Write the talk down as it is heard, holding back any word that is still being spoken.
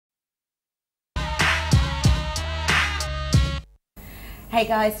Hey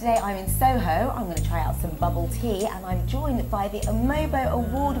guys, today I'm in Soho. I'm going to try out some bubble tea and I'm joined by the MOBO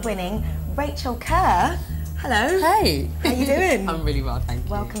Award winning Rachel Kerr. Hello. Hey. How you doing? I'm really well, thank you.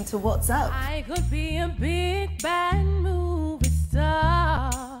 Welcome to What's Up. I could be a big bad movie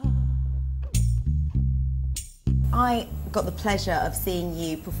star. I got the pleasure of seeing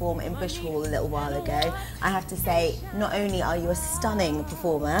you perform in Bush Hall a little while ago. I have to say, not only are you a stunning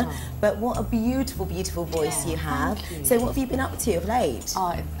performer, but what a beautiful, beautiful voice you have. So what have you been up to of late?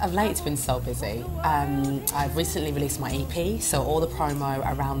 Of late, it's been so busy. I've recently released my EP, so all the promo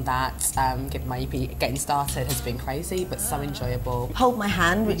around that, getting my EP getting started has been crazy, but so enjoyable. Hold My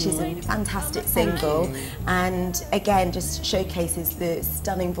Hand, which is a fantastic single, and again, just showcases the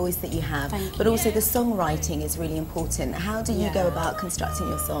stunning voice that you have, but also the songwriting is really important. How do you go about constructing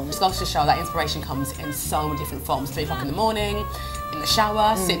your songs? Just goes to show that inspiration comes in so many different forms. 3 o'clock in the morning, in the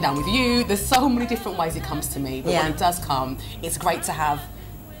shower, sitting down with you. There's so many different ways it comes to me, but when it does come, it's great to have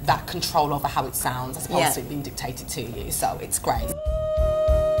that control over how it sounds as opposed to it being dictated to you, so it's great.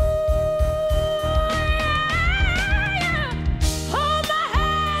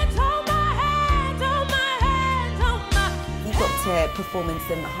 To perform in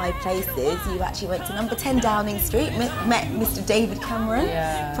some high places. You actually went to number 10 Downing Street, met Mr. David Cameron,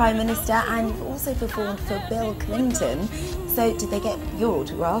 Prime Minister, and you've also performed for Bill Clinton. So did they get your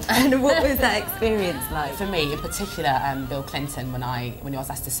autograph? And what was that experience like? For me, in particular, Bill Clinton, when I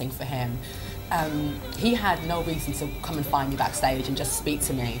was asked to sing for him, he had no reason to come and find me backstage and just speak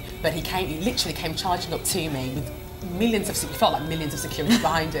to me, but he literally came charging up to me with millions of security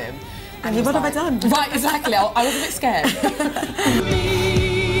behind him. And what have I done? Right, exactly. I was a bit scared.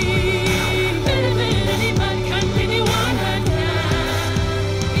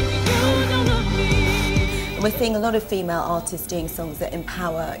 We're seeing a lot of female artists doing songs that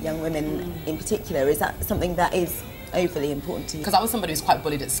empower young women in particular. Is that something that is overly important to you? Because I was somebody who's quite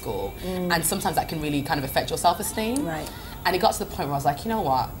bullied at school, and sometimes that can really kind of affect your self-esteem. Right. And it got to the point where I was like, you know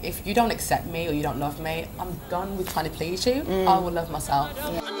what? If you don't accept me or you don't love me, I'm done with trying to please you. I will love myself.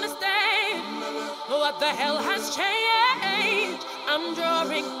 What the hell has changed? I'm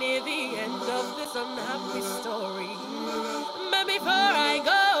drawing near the end of this unhappy story. But before I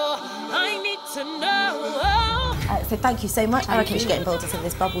go, I need to know. So thank you so much. I reckon you should get involved in some of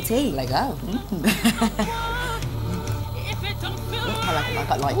this bubble tea. Let go.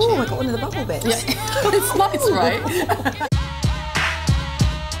 I like it. Oh, I got one of the bubble bits. Yeah. It's nice, right?